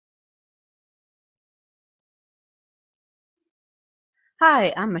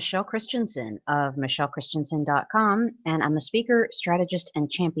Hi, I'm Michelle Christensen of michellechristensen.com, and I'm a speaker, strategist, and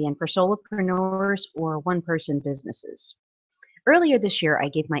champion for solopreneurs or one-person businesses. Earlier this year, I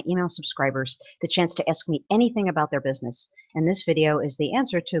gave my email subscribers the chance to ask me anything about their business, and this video is the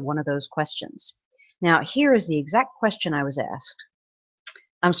answer to one of those questions. Now, here is the exact question I was asked.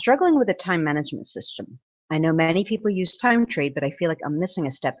 I'm struggling with a time management system. I know many people use Timetrade, but I feel like I'm missing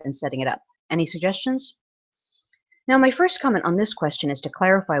a step in setting it up. Any suggestions? Now, my first comment on this question is to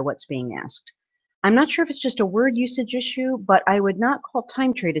clarify what's being asked. I'm not sure if it's just a word usage issue, but I would not call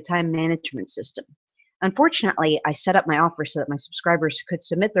Timetrade a time management system. Unfortunately, I set up my offer so that my subscribers could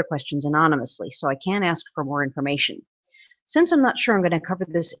submit their questions anonymously, so I can't ask for more information. Since I'm not sure, I'm going to cover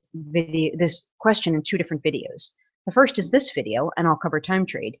this question in two different videos. The first is this video, and I'll cover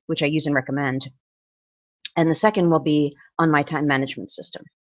Timetrade, which I use and recommend. And the second will be on my time management system.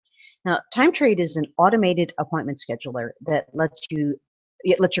 Now, Timetrade is an automated appointment scheduler that lets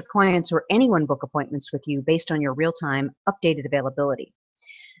your clients or anyone book appointments with you based on your real-time updated availability.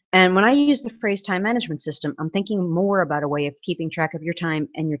 And when I use the phrase time management system, I'm thinking more about a way of keeping track of your time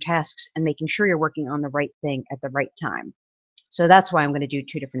and your tasks and making sure you're working on the right thing at the right time. So that's why I'm going to do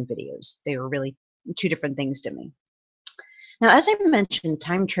two different videos. They were really two different things to me. Now, as I mentioned,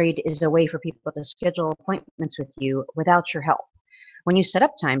 Timetrade is a way for people to schedule appointments with you without your help. When you set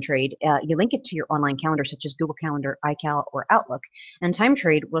up Timetrade, you link it to your online calendar, such as Google Calendar, iCal, or Outlook, and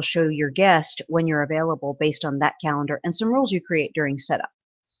Timetrade will show your guest when you're available based on that calendar and some rules you create during setup.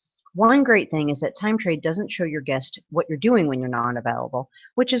 One great thing is that Timetrade doesn't show your guest what you're doing when you're not available,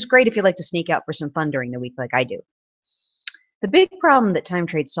 which is great if you like to sneak out for some fun during the week like I do. The big problem that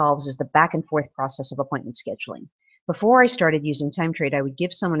Timetrade solves is the back and forth process of appointment scheduling. Before I started using Timetrade, I would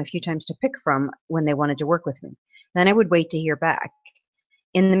give someone a few times to pick from when they wanted to work with me. Then I would wait to hear back.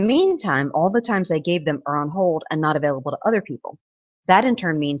 In the meantime, all the times I gave them are on hold and not available to other people. That in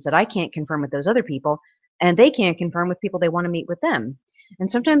turn means that I can't confirm with those other people, and they can't confirm with people they want to meet with them.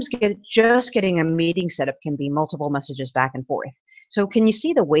 And sometimes just getting a meeting set up can be multiple messages back and forth. So can you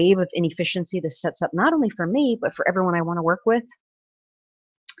see the wave of inefficiency this sets up not only for me, but for everyone I want to work with?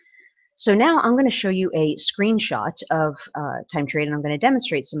 So now I'm going to show you a screenshot of Timetrade, and I'm going to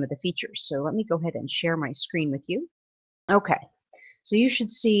demonstrate some of the features. So let me go ahead and share my screen with you. Okay. So you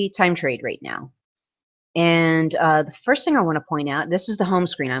should see Timetrade right now. And the first thing I want to point out, this is the home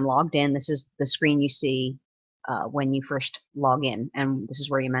screen. I'm logged in. This is the screen you see when you first log in, and this is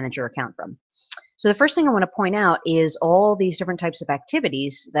where you manage your account from. So the first thing I want to point out is all these different types of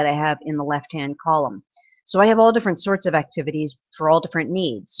activities that I have in the left-hand column. So I have all different sorts of activities for all different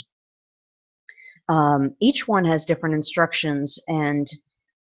needs. Each one has different instructions, and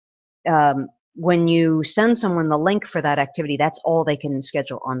when you send someone the link for that activity, that's all they can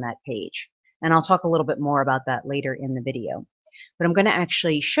schedule on that page. And I'll talk a little bit more about that later in the video. But I'm going to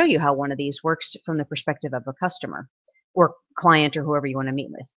actually show you how one of these works from the perspective of a customer or client or whoever you want to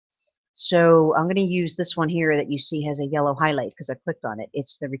meet with. So I'm going to use this one here that you see has a yellow highlight because I clicked on it.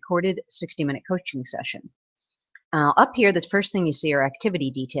 It's the recorded 60-minute coaching session. Up here, the first thing you see are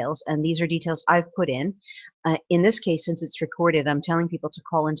activity details, and these are details I've put in. In this case, since it's recorded, I'm telling people to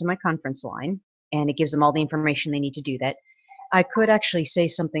call into my conference line, and it gives them all the information they need to do that. I could actually say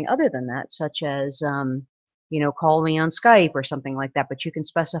something other than that, such as, call me on Skype or something like that, but you can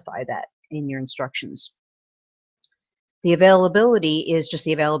specify that in your instructions. The availability is just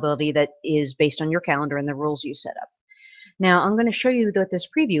the availability that is based on your calendar and the rules you set up. Now, I'm going to show you what this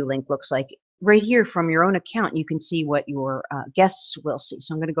preview link looks like. Right here from your own account, you can see what your guests will see.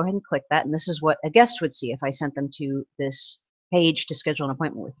 So I'm going to go ahead and click that, and this is what a guest would see if I sent them to this page to schedule an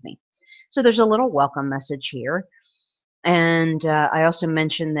appointment with me. So there's a little welcome message here, and I also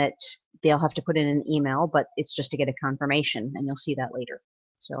mentioned that they'll have to put in an email, but it's just to get a confirmation, and you'll see that later.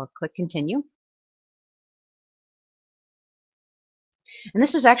 So I'll click continue. And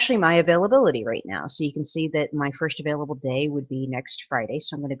this is actually my availability right now. So you can see that my first available day would be next Friday.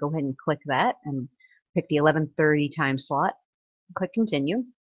 So I'm going to go ahead and click that and pick the 11:30 time slot. Click continue.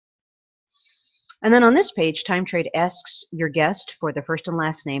 And then on this page, Timetrade asks your guest for their first and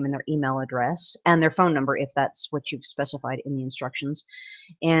last name and their email address and their phone number if that's what you've specified in the instructions.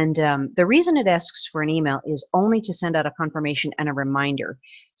 And the reason it asks for an email is only to send out a confirmation and a reminder.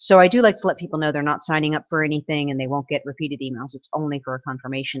 So I do like to let people know they're not signing up for anything and they won't get repeated emails. It's only for a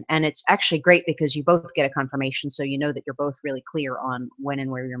confirmation. And it's actually great because you both get a confirmation, so you know that you're both really clear on when and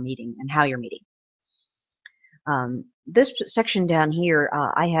where you're meeting and how you're meeting. This section down here,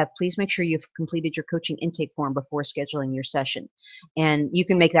 I have, please make sure you've completed your coaching intake form before scheduling your session. And you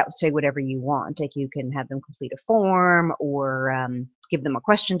can make that say whatever you want. Like you can have them complete a form or give them a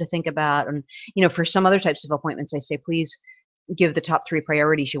question to think about. And, for some other types of appointments, I say, please give the top 3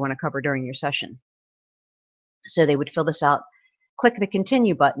 priorities you want to cover during your session. So they would fill this out, click the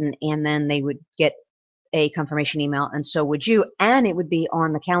continue button, and then they would get a confirmation email, and so would you, and it would be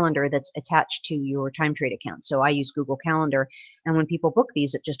on the calendar that's attached to your Timetrade account. So I use Google Calendar, and when people book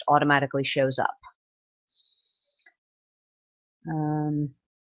these, it just automatically shows up.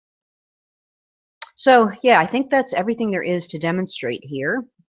 So yeah, I think that's everything there is to demonstrate here.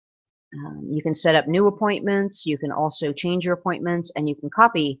 You can set up new appointments, you can also change your appointments, and you can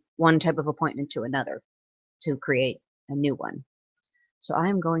copy one type of appointment to another to create a new one. So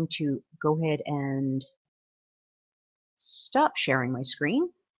I'm going to go ahead and stop sharing my screen.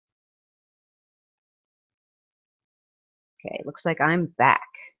 Okay, looks like I'm back.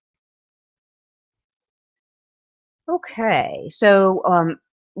 Okay, so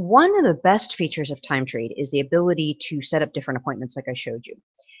one of the best features of Timetrade is the ability to set up different appointments like I showed you.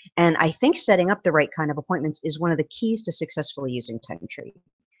 And I think setting up the right kind of appointments is one of the keys to successfully using Timetrade.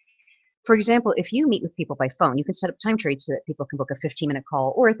 For example, if you meet with people by phone, you can set up Timetrade so that people can book a 15-minute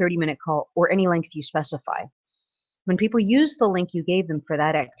call or a 30-minute call or any length you specify. When people use the link you gave them for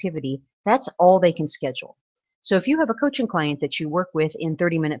that activity, that's all they can schedule. So if you have a coaching client that you work with in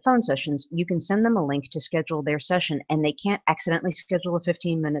 30-minute phone sessions, you can send them a link to schedule their session, and they can't accidentally schedule a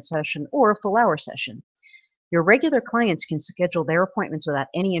 15-minute session or a full-hour session. Your regular clients can schedule their appointments without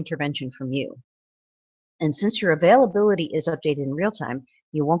any intervention from you. And since your availability is updated in real time,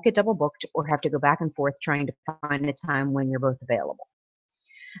 you won't get double booked or have to go back and forth trying to find a time when you're both available.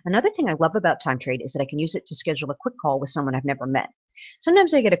 Another thing I love about Timetrade is that I can use it to schedule a quick call with someone I've never met.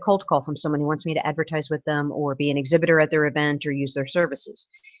 Sometimes I get a cold call from someone who wants me to advertise with them or be an exhibitor at their event or use their services.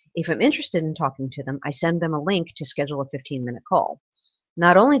 If I'm interested in talking to them, I send them a link to schedule a 15-minute call.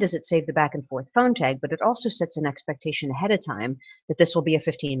 Not only does it save the back and forth phone tag, but it also sets an expectation ahead of time that this will be a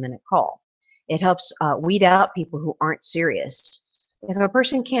 15-minute call. It helps weed out people who aren't serious. If a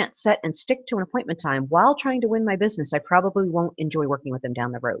person can't set and stick to an appointment time while trying to win my business, I probably won't enjoy working with them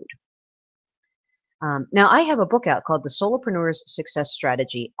down the road. Now, I have a book out called The Solopreneur's Success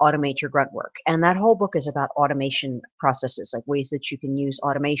Strategy, Automate Your Grunt Work. And that whole book is about automation processes, like ways that you can use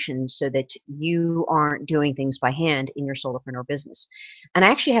automation so that you aren't doing things by hand in your solopreneur business. And I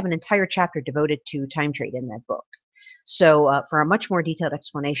actually have an entire chapter devoted to Timetrade in that book. So for a much more detailed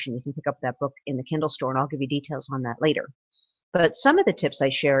explanation, you can pick up that book in the Kindle store, and I'll give you details on that later. But some of the tips I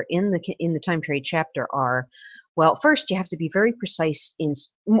share in the Timetrade chapter are, well, first, you have to be very precise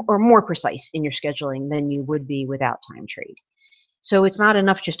or more precise in your scheduling than you would be without Timetrade. So it's not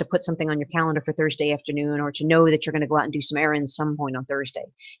enough just to put something on your calendar for Thursday afternoon or to know that you're going to go out and do some errands some point on Thursday.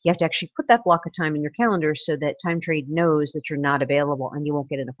 You have to actually put that block of time in your calendar so that Timetrade knows that you're not available and you won't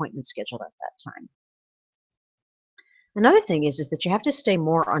get an appointment scheduled at that time. Another thing is that you have to stay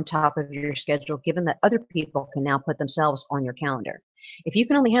more on top of your schedule, given that other people can now put themselves on your calendar. If you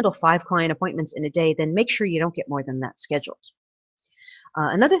can only handle 5 client appointments in a day, then make sure you don't get more than that scheduled.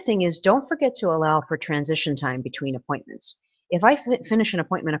 Another thing is, don't forget to allow for transition time between appointments. If I finish an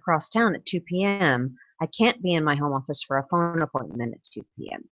appointment across town at 2 p.m., I can't be in my home office for a phone appointment at 2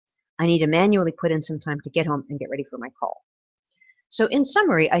 p.m. I need to manually put in some time to get home and get ready for my call. So in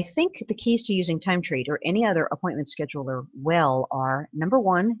summary, I think the keys to using Timetrade or any other appointment scheduler well are, number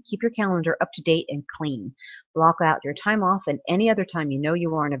 1, keep your calendar up to date and clean. Block out your time off and any other time you know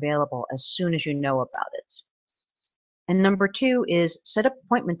you aren't available as soon as you know about it. And number 2 is set up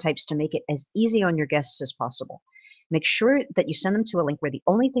appointment types to make it as easy on your guests as possible. Make sure that you send them to a link where the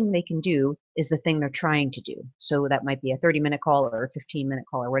only thing they can do is the thing they're trying to do. So that might be a 30-minute call or a 15-minute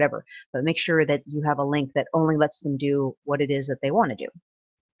call or whatever. But make sure that you have a link that only lets them do what it is that they want to do.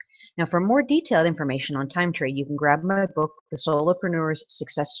 Now, for more detailed information on Timetrade, you can grab my book, The Solopreneur's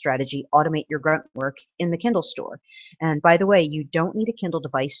Success Strategy, Automate Your Grunt Work, in the Kindle store. And by the way, you don't need a Kindle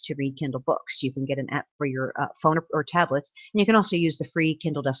device to read Kindle books. You can get an app for your phone or tablets, and you can also use the free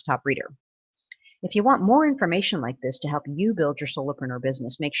Kindle desktop reader. If you want more information like this to help you build your solopreneur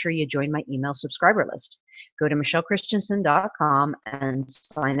business, make sure you join my email subscriber list. Go to michellechristенsen.com and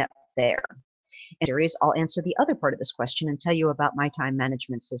sign up there. In series, I'll answer the other part of this question and tell you about my time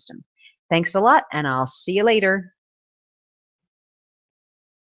management system. Thanks a lot, and I'll see you later.